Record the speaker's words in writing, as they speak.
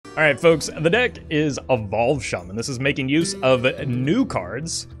Alright folks, the deck is Evolve Shaman. This is making use of new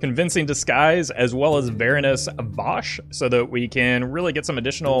cards, Convincing Disguise, as well as Baroness Vashj, so that we can really get some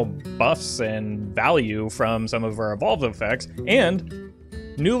additional buffs and value from some of our Evolve effects, and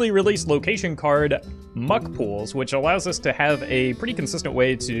newly released location card, Muck Pools, which allows us to have a pretty consistent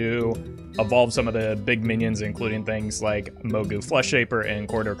way to evolve some of the big minions, including things like Mogu Fleshshaper and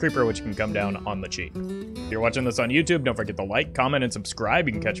Corridor Creeper, which can come down on the cheap. If you're watching this on YouTube, don't forget to like, comment, and subscribe.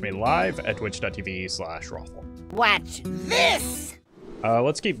 You can catch me live at twitch.tv/Roffle. Watch this!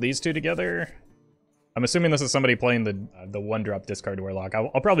 Let's keep these two together. I'm assuming this is somebody playing the one-drop discard warlock.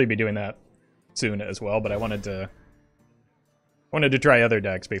 I'll probably be doing that soon as well, but I wanted to try other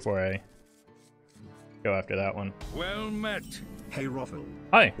decks before I go after that one. Well met. Hey Roffle.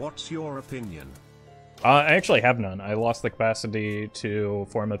 Hi. What's your opinion? I actually have none. I lost the capacity to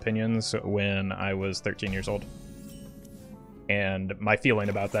form opinions when I was 13 years old. And my feeling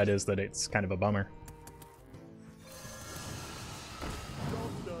about that is that it's kind of a bummer.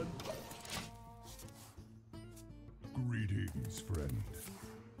 Greetings, friend.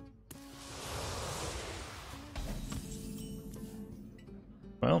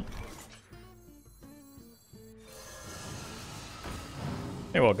 Well.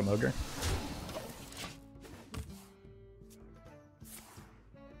 Hey, welcome, Ogre.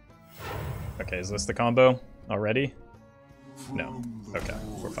 Okay, is this the combo already? No. Okay,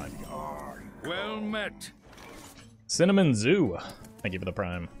 we're fine. Well met. Cinnamon Zoo. Thank you for the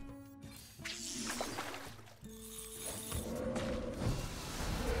prime.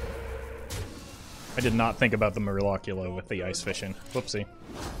 I did not think about the Murloculo with the ice fishing. Whoopsie.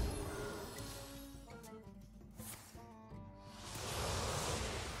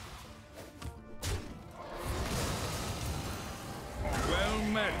 Well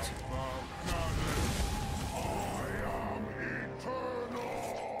met.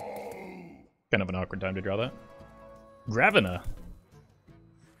 Kind of an awkward time to draw that. Gravina.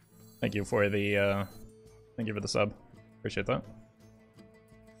 Thank you for the sub. Appreciate that.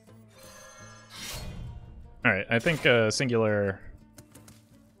 Alright, I think a singular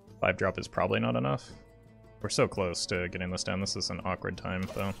 5-drop is probably not enough. We're so close to getting this down. This is an awkward time,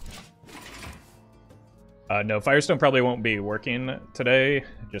 though. No, Firestone probably won't be working today,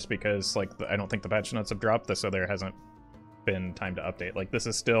 just because, like, I don't think the patch notes have dropped, so there hasn't been time to update. Like, this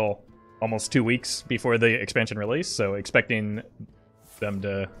is still almost 2 weeks before the expansion release, so expecting them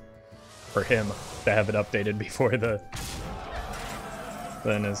for him to have it updated before then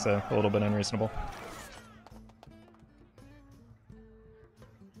is a little bit unreasonable.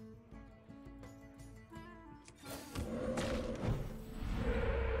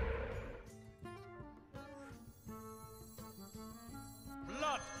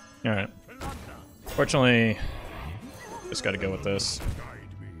 Alright. Fortunately, just gotta go with this.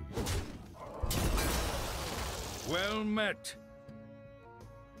 Well met.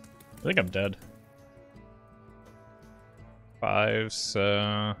 I think I'm dead. 5s,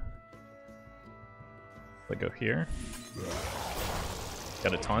 I go here.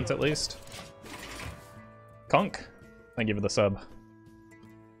 Got a taunt at least. Conk. Thank you for the sub.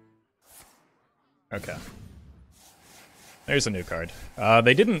 Okay. There's a new card.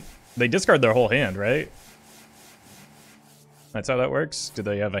 They discard their whole hand, right? That's how that works? Do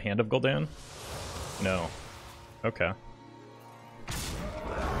they have a Hand of Gul'dan? No. Okay.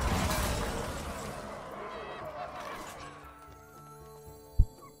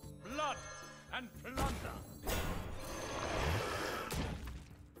 Blood and plunder.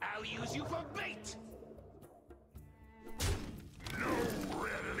 I'll use you for bait. No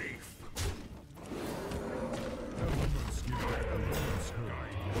relief.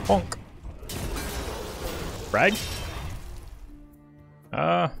 Honk. Frag?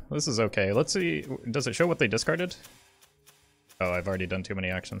 This is okay. Let's see. Does it show what they discarded? Oh, I've already done too many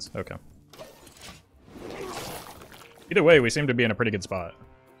actions. Okay. Either way, we seem to be in a pretty good spot.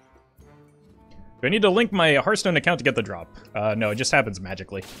 Do I need to link my Hearthstone account to get the drop? No, it just happens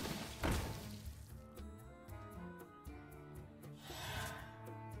magically.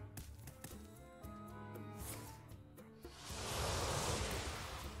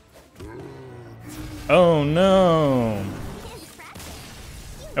 Oh no!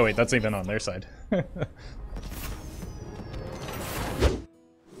 Oh wait, that's even on their side.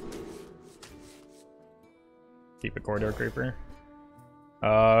 Keep a Corridor Creeper.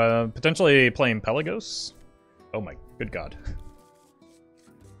 Potentially playing Pelagos? Oh my good god.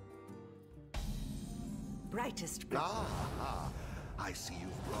 Brightest. I see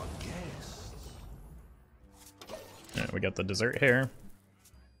you've brought guests. Alright, we got the dessert Hare.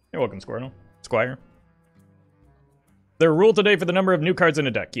 You're welcome, Squirtle. Squire. There a rule today for the number of new cards in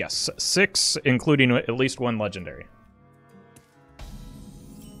a deck? Yes, 6, including at least 1 legendary.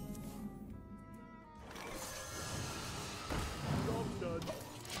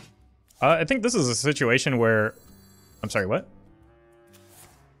 I think this is a situation where... I'm sorry, what?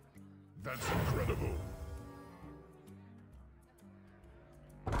 That's incredible.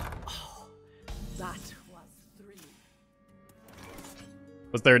 Oh, that was thrilling.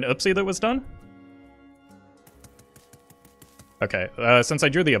 Was there an oopsie that was done? Okay, since I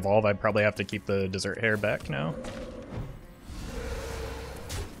drew the evolve, I'd probably have to keep the dessert hair back now.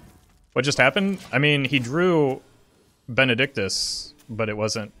 What just happened? I mean, he drew Benedictus, but it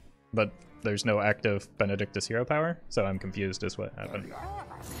wasn't... But there's no active Benedictus hero power, so I'm confused as what happened.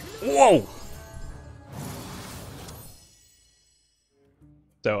 Whoa!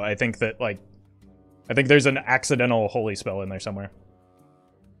 So I think that, like... I think there's an accidental holy spell in there somewhere.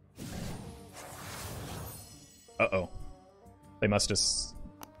 Uh-oh. They must have...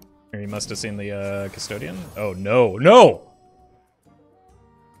 Or he must have seen the Custodian? Oh, no. No!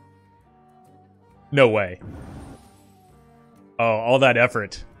 No way. Oh, all that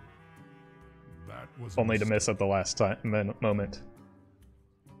effort. That was Only to miss at the last moment.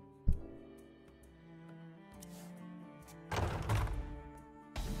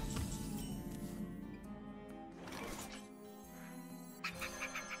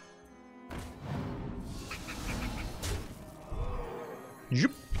 Yep.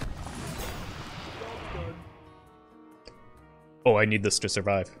 Oh, I need this to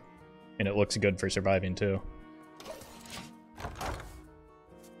survive. And it looks good for surviving, too.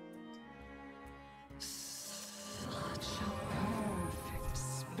 Such a perfect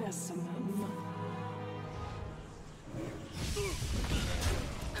specimen.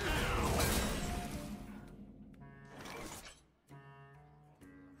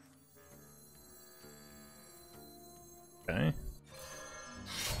 Okay.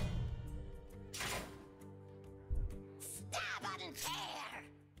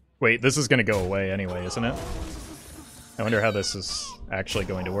 Wait, this is gonna go away anyway, isn't it? I wonder how this is actually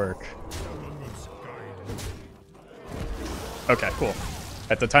going to work. Okay, cool.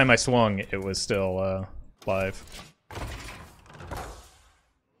 At the time I swung, it was still live.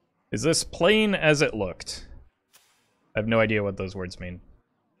 Is this plain as it looked? I have no idea what those words mean.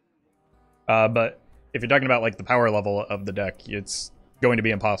 But if you're talking about like the power level of the deck, it's going to be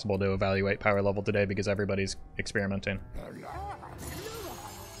impossible to evaluate power level today because everybody's experimenting.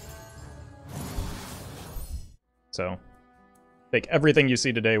 So, take everything you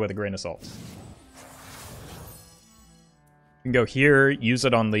see today with a grain of salt. You can go here, use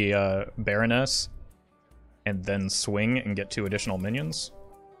it on the Baroness, and then swing and get 2 additional minions.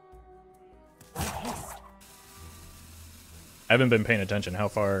 I haven't been paying attention. How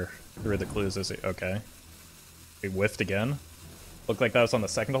far through the clues is it? Okay. We whiffed again. Looked like that was on the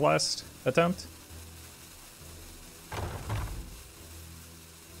second to last attempt.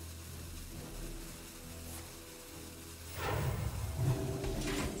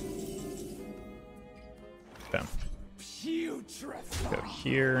 Okay. Go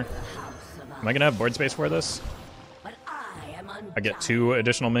here. Am I gonna have board space for this? I get 2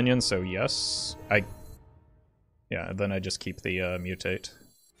 additional minions, so yes. Yeah, then I just keep the mutate.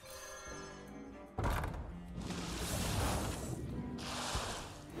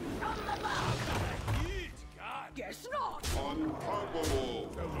 Guess not.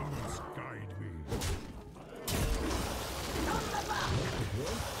 Unpalpable. Elements guide me.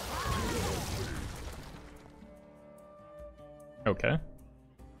 Okay.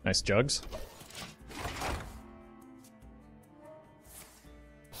 Nice jugs.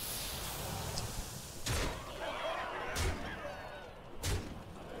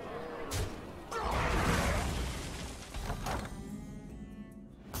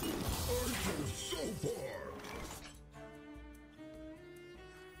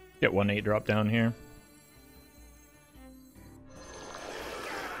 Get 1/8 drop down here.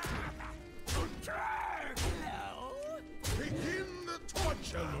 Begin the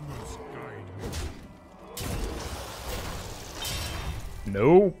torture. Elements guide me.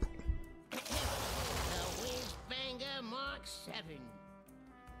 Nope. The Whizbanger Mark 7.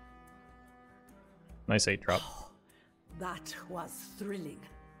 Nice 8 drop. That was thrilling.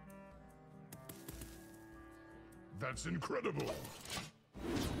 That's incredible.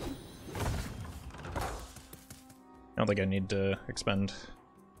 I don't think I need to expend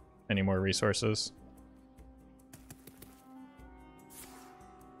any more resources.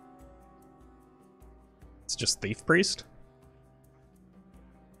 It's just Thief Priest?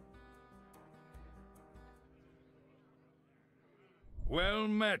 Well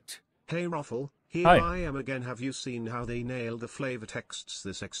met. Hey Roffle, Here Hi. I am again. Have you seen how they nailed the flavor texts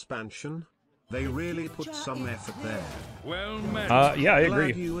this expansion? They really put some effort there. Well met. Yeah, I Glad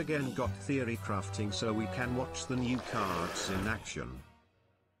agree. you again got theory crafting so we can watch the new cards in action.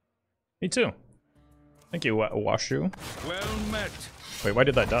 Me too. Thank you, Washu. Well met. Wait, why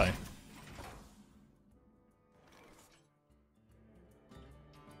did that die?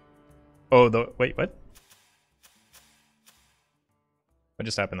 Oh, wait, what? What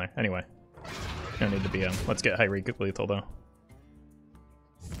just happened there? Anyway. No need to BM. Let's get Hare lethal though.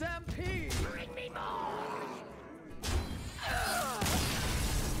 Stampede! Bring me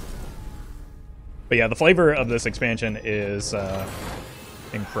But yeah, the flavor of this expansion is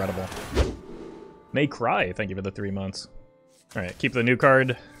incredible. May Cry, thank you for the 3 months. Alright, keep the new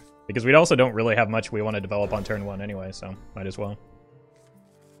card, because we also don't really have much we want to develop on turn 1 anyway, so might as well.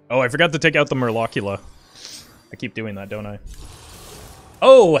 Oh, I forgot to take out the Murloccula. I keep doing that, don't I?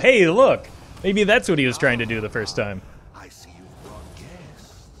 Oh, hey, look! Maybe that's what he was trying to do the first time. I see you've brought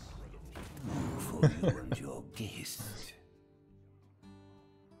guests. For you and your guest.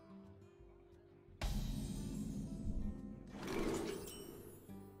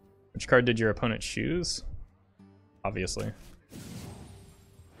 Which card did your opponent choose? Obviously.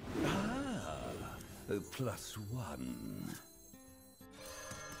 A +1.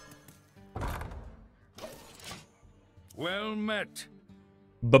 Well met.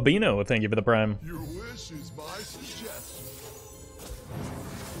 Babino, thank you for the prime. Your wish is my suggestion.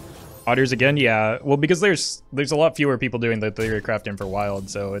 Otters again? Yeah. Well, because there's a lot fewer people doing the theory crafting for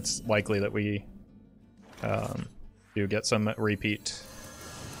wild, so it's likely that we do get some repeat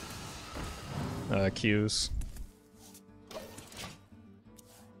queues.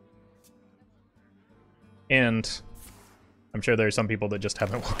 And I'm sure there's some people that just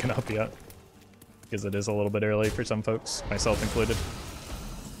haven't woken up yet, because it is a little bit early for some folks, myself included.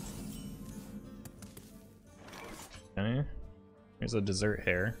 Okay. Here's a dessert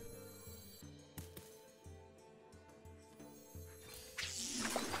Hare.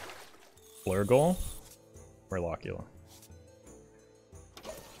 Flurgl or Locula.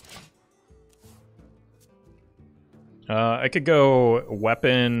 I could go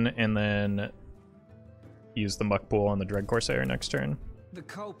weapon and then use the Muck Pool on the Dread Corsair next turn. The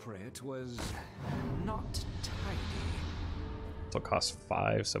culprit was not tidy. It'll cost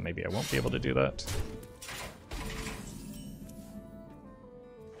 5, so maybe I won't be able to do that.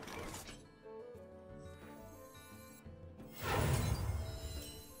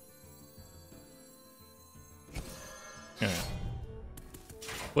 Yeah.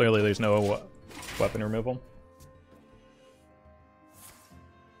 Clearly there's no weapon removal.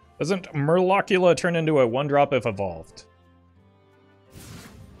 Doesn't Murloccula turn into a 1-drop if evolved?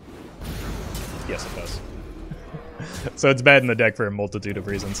 Yes, it does. So it's bad in the deck for a multitude of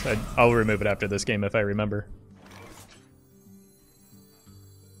reasons. I'll remove it after this game if I remember.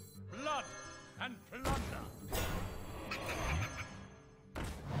 Blood and plunder.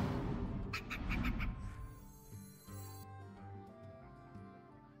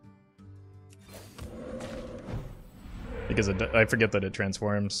 Because I forget that it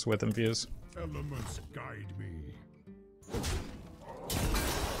transforms with Infuse. Elements guide me.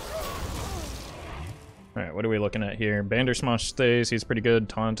 Alright, what are we looking at here? Bandersmosh stays, he's pretty good.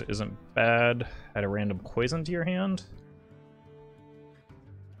 Taunt isn't bad. Add a random poison to your hand.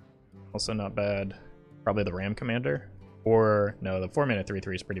 Also not bad. Probably the Ram Commander. Or, no, the 4-mana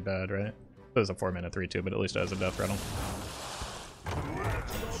 3/3 is pretty bad, right? There's a 4-mana 3/2, but at least it has a Death Rattle.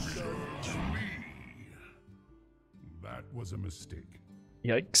 That was a mistake.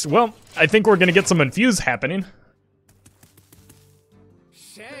 Yikes. Well, I think we're gonna get some Infuse happening.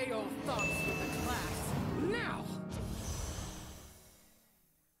 Share your thoughts with the class now.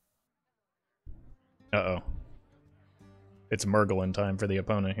 Uh-oh. It's Murgle in time for the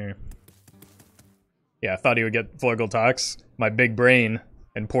opponent here. Yeah, I thought he would get Flurgl Tox. My big brain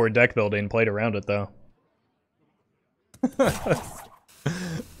and poor deck building played around it, though.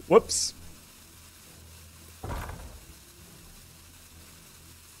 Whoops.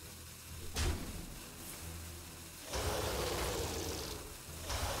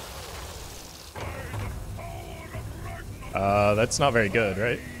 That's not very good,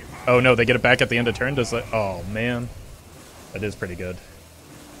 right? Oh no, they get it back at the end of turn? Does that? Oh man. That is pretty good.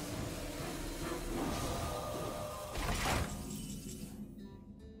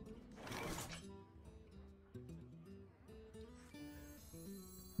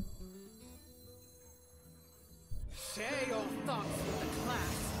 Share your thoughts with the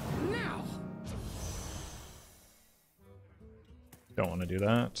class now. Don't want to do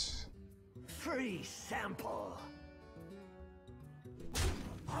that. Free sample.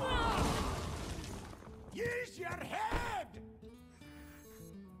 Use your head!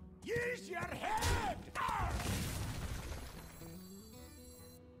 Use your head!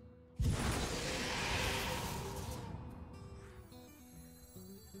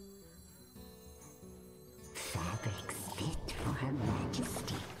 Fabrics fit for Her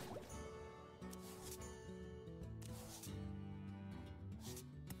Majesty.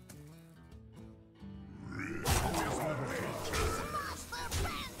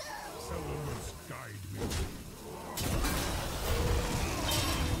 Elements guide me.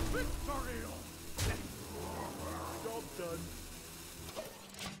 Job done.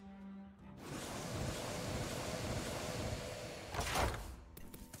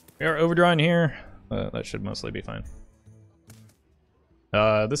 We are overdrawing here. That should mostly be fine.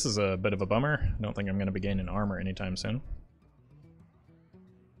 This is a bit of a bummer. I don't think I'm going to be gaining armor anytime soon.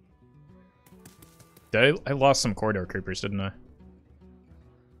 I lost some corridor creepers, didn't I?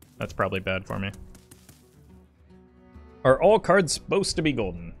 That's probably bad for me. Are all cards supposed to be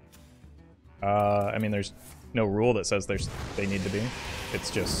golden? I mean, there's no rule that says they need to be. It's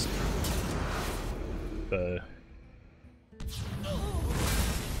just the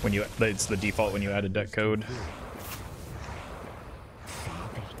it's the default when you add a deck code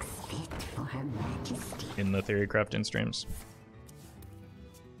Fabrics fit for Her Majesty. in the Theory Crafting streams.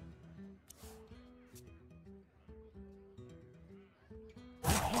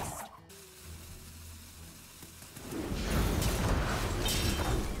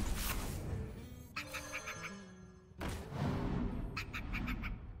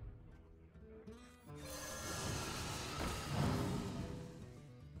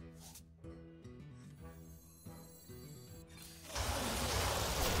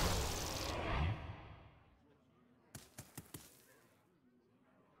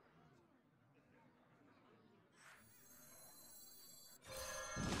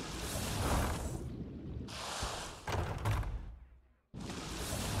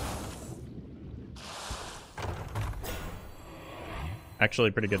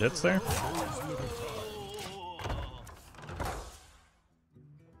 Actually pretty good hits there.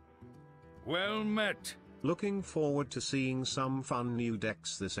 Well met. Looking forward to seeing some fun new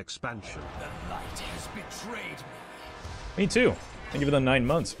decks this expansion. The light has betrayed me. Me too. Thank you for the 9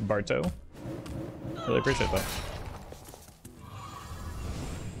 months, Barto. Really appreciate that.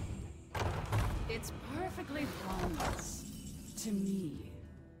 It's perfectly harmless to me.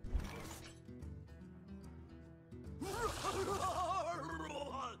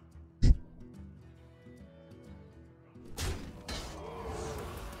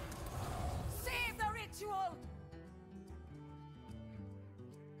 Save the ritual!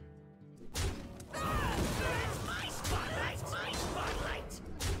 My spotlight! My spotlight!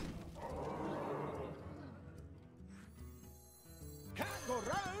 Can't go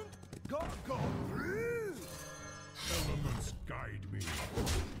round, gotta go through! Elements guide me.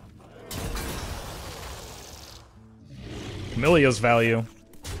 Camellia's value.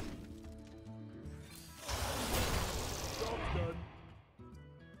 Job done.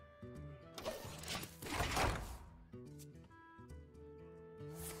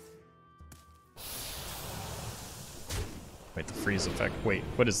 Wait, the freeze effect. Wait,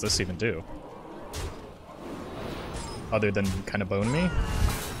 what does this even do? Other than kind of bone me?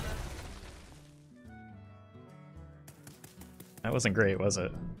 That wasn't great, was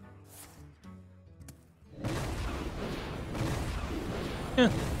it? Eh.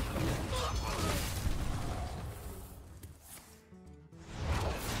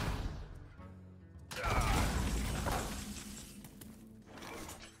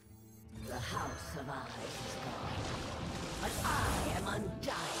 The House of Eyes is gone, but I am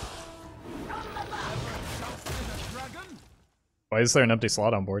undying. From above. Why is there an empty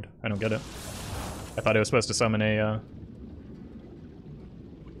slot on board? I don't get it. I thought it was supposed to summon a,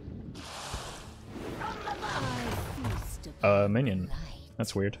 minion.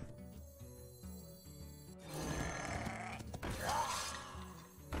 That's weird.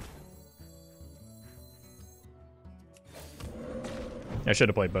 I should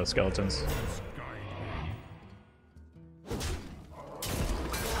have played both skeletons.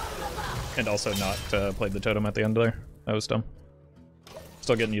 And also not played the totem at the end there. That was dumb.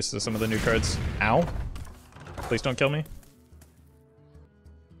 Still getting used to some of the new cards. Ow! Please don't kill me.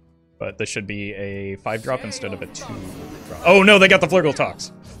 But this should be a 5-drop instead of a 2-drop. Oh no, they got the Flurgl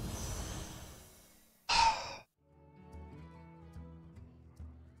Tox!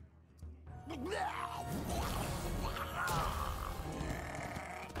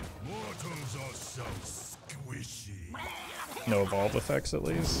 Mortals are so squishy. No evolve effects at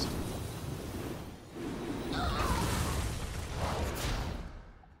least.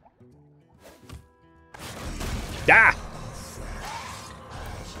 Yeah.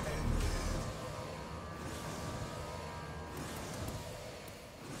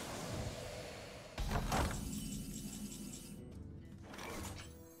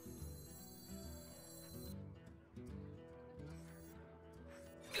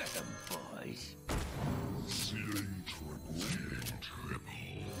 Get 'em, boys. Ceiling triple.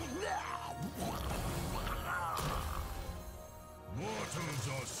 Mortals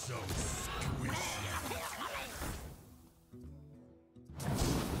are so squishy.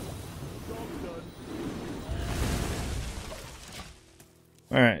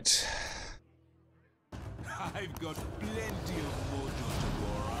 All right. I've got plenty of mojo to go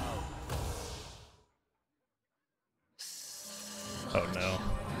around. Oh no.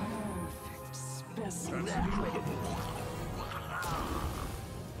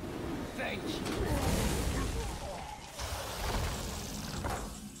 Thank you.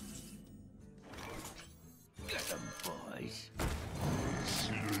 Get 'em, boys.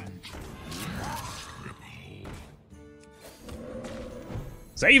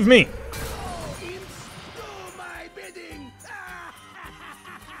 Save me. Do my bidding.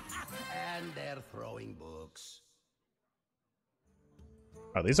 And they're throwing books.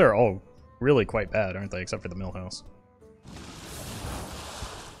 Oh, these are all really quite bad, aren't they? Except for the mill house.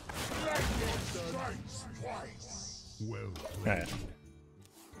 Well All played. right.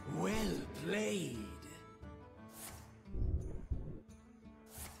 Well played.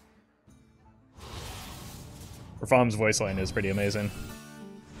 Rafam's voice line is pretty amazing.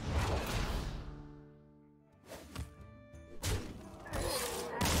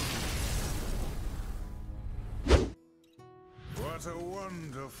 What a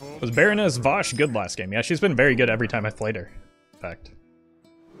wonderful. Was Baroness Vashj good last game? Yeah, she's been very good every time I've played her. In fact.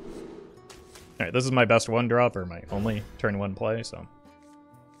 Alright, this is my best one drop, or my only turn one play, so.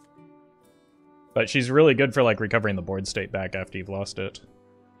 But she's really good for like recovering the board state back after you've lost it.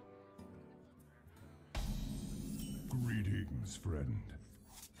 Greetings, friend.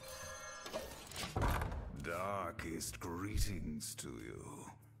 Darkest greetings to you.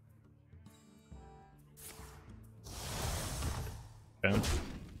 Okay.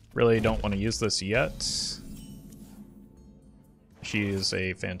 Really don't want to use this yet. She is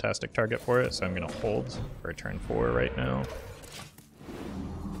a fantastic target for it, so I'm going to hold for turn 4 right now.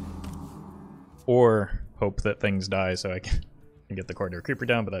 Or hope that things die so I can get the Corridor Creeper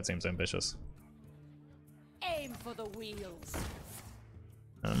down, but that seems ambitious. Aim for the wheels.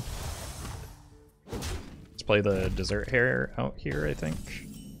 Let's play the Desert Hare out here, I think.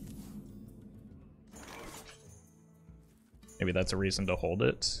 Maybe that's a reason to hold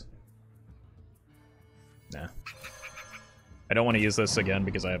it. Nah. I don't want to use this again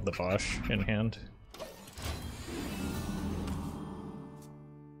because I have the Vashj in hand.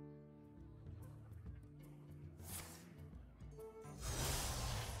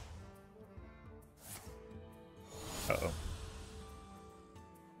 Uh-oh.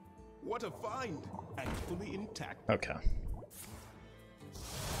 What a find! And fully intact. Okay.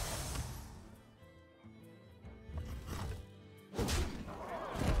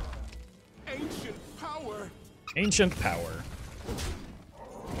 Ancient power! Ancient power.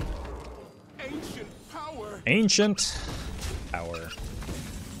 Ancient power! Ancient power.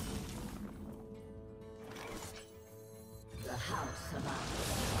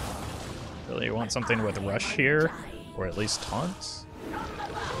 Really want something with rush here, or at least taunts.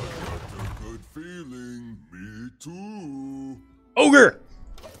 Good feeling. Me too. Ogre!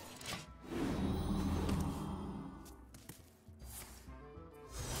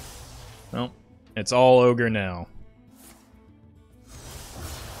 Well, it's all ogre now.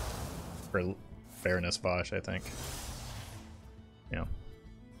 For Baroness Vashj, I think. Yeah.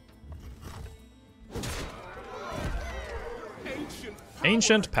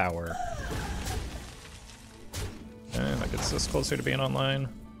 Ancient power. Okay, that gets us closer to being online.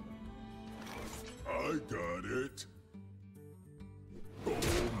 I got it.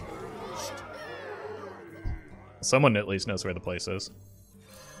 Someone at least knows where the place is.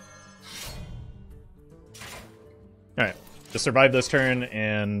 Alright, just survive this turn,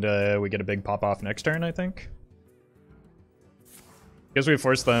 and we get a big pop-off next turn, I think. Because we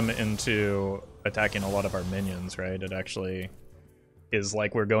forced them into attacking a lot of our minions, right? It actually is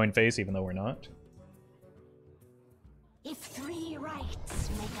like we're going face, even though we're not. If 3 rights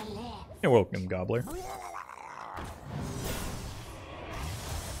make a left. You're welcome, Gobbler.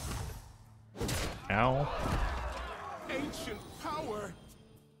 Ow. Ancient power!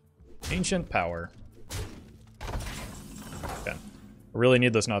 Ancient power. Okay. I really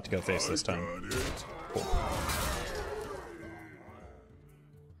need this not to go face this time. Got it. Cool.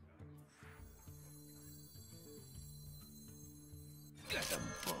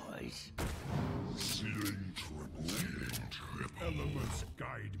 eyes. Ceiling triple. Elements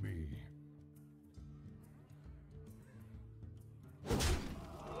guide me.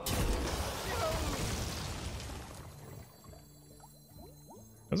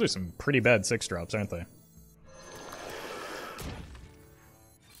 Those are some pretty bad 6-drops, aren't they?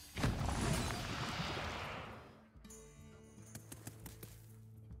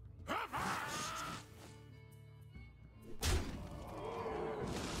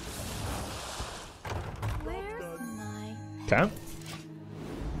 Where's my... Okay.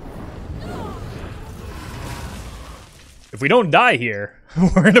 If we don't die here,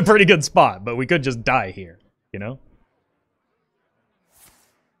 we're in a pretty good spot, but we could just die here, you know?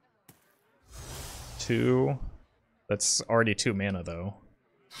 2. That's already 2 mana, though.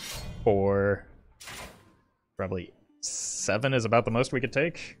 4. Probably 7 is about the most we could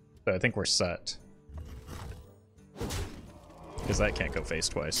take. So I think we're set. Because that can't go face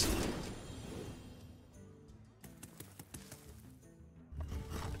twice.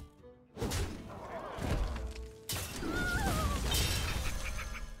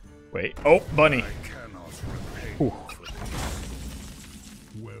 Wait. Oh, bunny. I cannot repay Ooh. for this.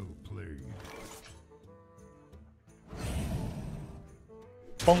 Well played.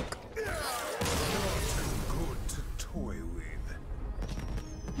 Bonk. Good to toy with.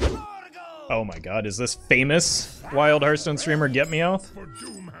 Oh my god, is this famous Wild Hearthstone streamer Get Meowth? For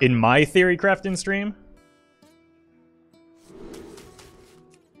doom. In my theory crafting stream?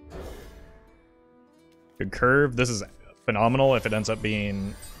 Good curve. This is phenomenal if it ends up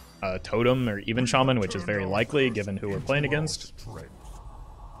being Totem or even Shaman, which is very likely given who we're playing against. Strength.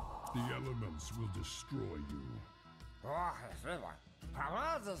 The elements will destroy you.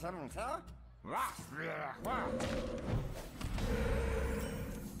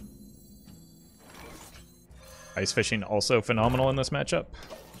 Ice Fishing also phenomenal in this matchup.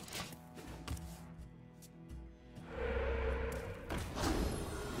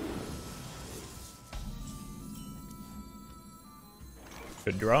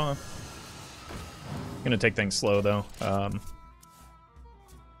 Good draw. Gonna take things slow though. I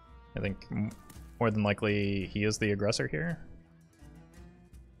think more than likely he is the aggressor here.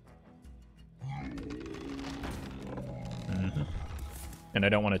 And I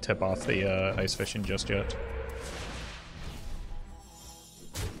don't want to tip off the Ice Fishing just yet.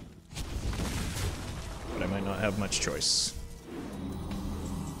 But I might not have much choice.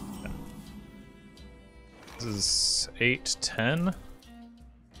 Okay. This is 8, 10.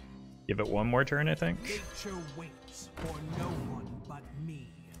 Give it one more turn, I think. Nature waits for no one but me.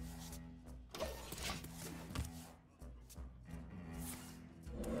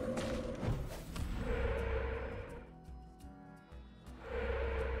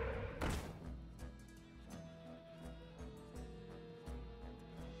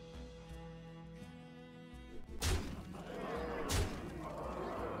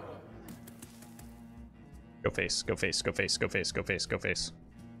 Go face, go face, go face, go face, go face, go face.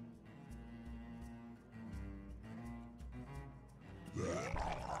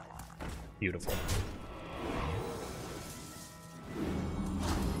 Beautiful.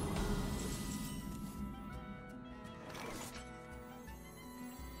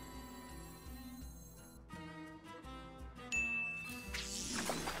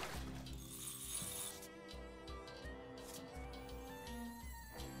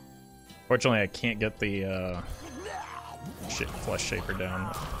 Fortunately, I can't get the Fleshshaper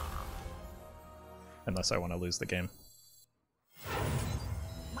down unless I want to lose the game.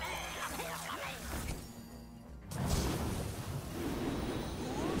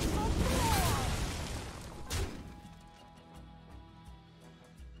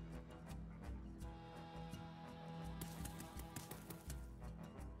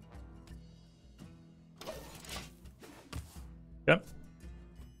 Yep.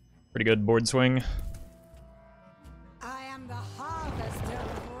 Pretty good board swing. I am the harvester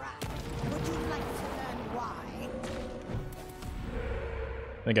of wrath. Would you like to learn why?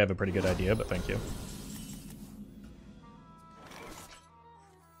 I think I have a pretty good idea, but thank you.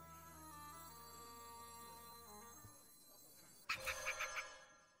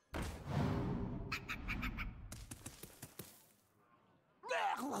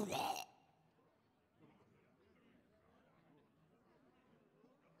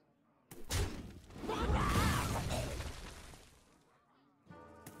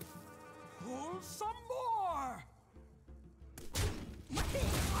 Pull some more!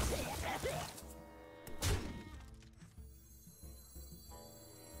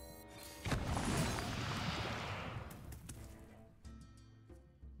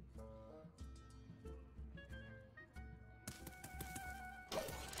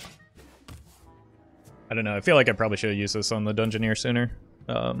 I don't know. I feel like I probably should have used this on the Dungeoneer sooner.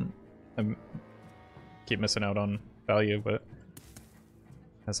 I keep missing out on value, but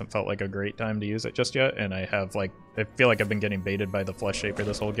hasn't felt like a great time to use it just yet. And I have like, I feel like I've been getting baited by the Fleshshaper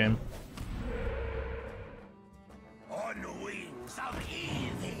this whole game. On the wings of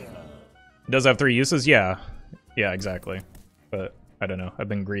evil. It does have 3 uses, yeah, exactly. But I don't know. I've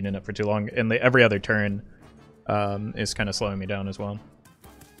been greening it for too long, and every other turn is kind of slowing me down as well.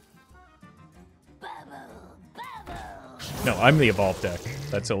 No, I'm the evolved deck.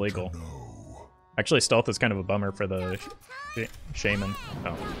 That's illegal. Actually, stealth is kind of a bummer for the Shaman.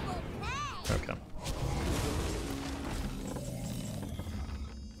 Oh. Okay.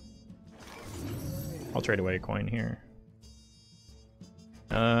 I'll trade away a coin here.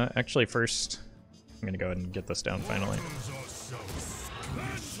 Actually, first, I'm gonna go ahead and get this down finally.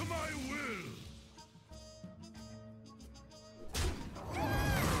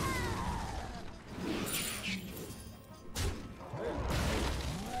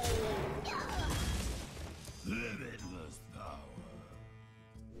 Limitless power.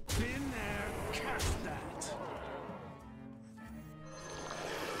 Been there, cast that.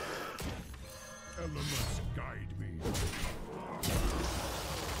 Elements guide me.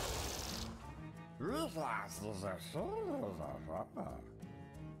 This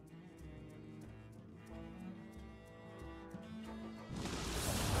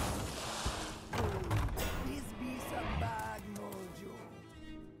be some bad mojo.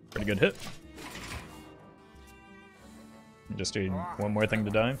 Pretty good hit. Just need one more thing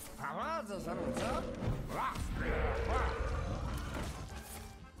to die.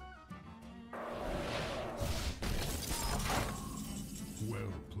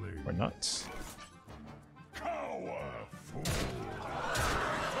 Well played. Or not.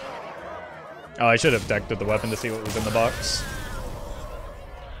 Oh, I should have decked with the weapon to see what was in the box.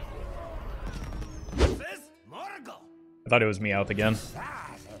 I thought it was Meowth again.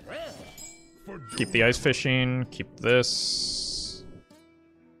 Keep the ice fishing, keep this.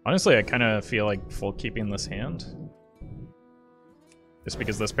 Honestly, I kind of feel like full keeping this hand. Just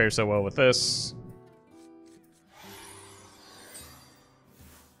because this pairs so well with this.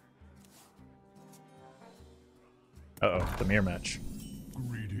 Uh-oh, the mirror match.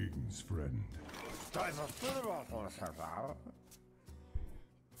 Greetings, friend.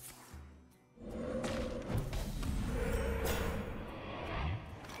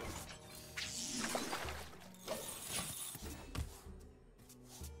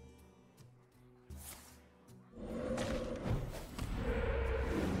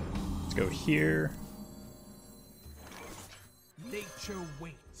 Let's go here. Nature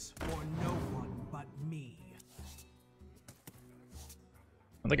waits for no one but me.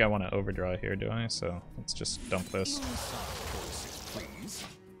 I don't think I want to overdraw here, do I? So let's just dump this. Please.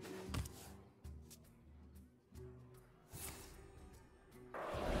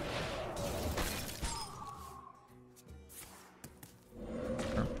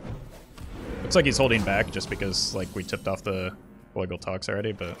 Looks like he's holding back just because like we tipped off the Flurgl Tox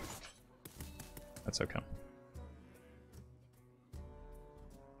already, but that's okay.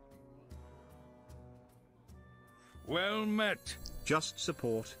 Well met. Just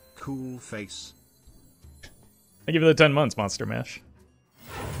support, cool face. Thank you for the 10 months, Monster Mash.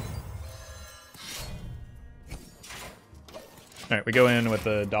 Alright, we go in with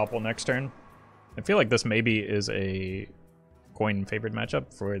the Doppel next turn. I feel like this maybe is a coin favored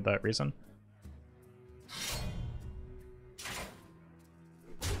matchup for that reason.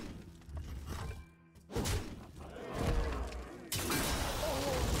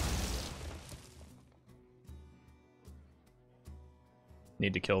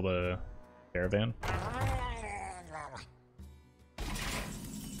 Need to kill the caravan.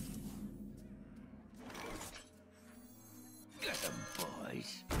 Get them,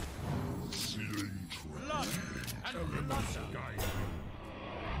 boys. Blood and thunder. Guide me.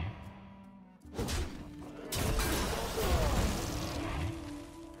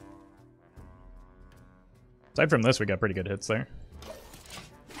 Aside from this, we got pretty good hits there.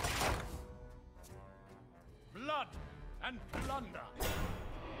 Blood and plunder.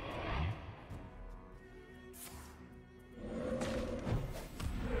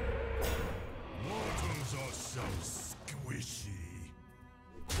 Mortals are so squishy.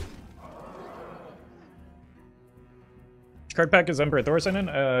 Which card pack is Emperor Thorson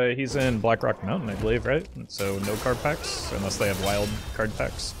in? He's in Blackrock Mountain, I believe, right? So no card packs, unless they have wild card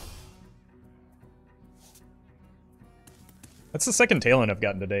packs. That's the second Talon I've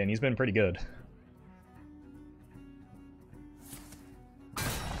gotten today, and he's been pretty good.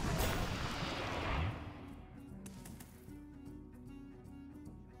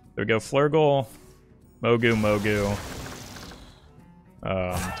 There we go, Flurgl. Mogu.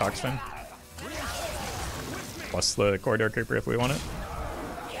 Toxfin. Plus the Corridor Creeper if we want it.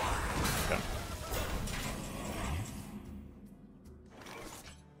 Okay.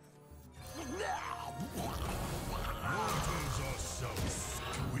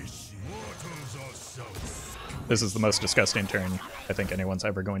 This is the most disgusting turn I think anyone's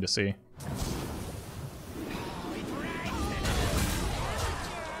ever going to see.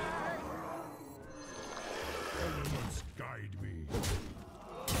 Elements guide me.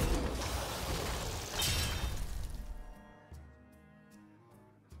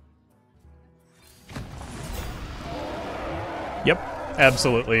 Yep,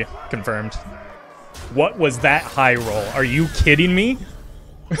 absolutely confirmed. What was that high roll? Are you kidding me?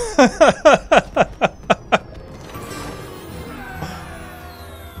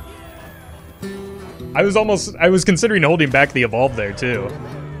 I was considering holding back the evolve there too.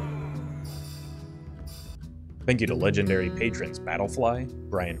 Thank you to legendary patrons Battlefly,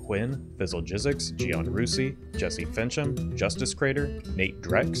 Brian Quinn, Fizzle Jizzix, Gian Rusi, Jesse Fincham, Justice Crater, Nate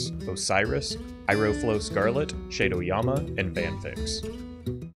Drex, Osiris, Hyroflow Scarlet, Shadow Yama, and Vanfix.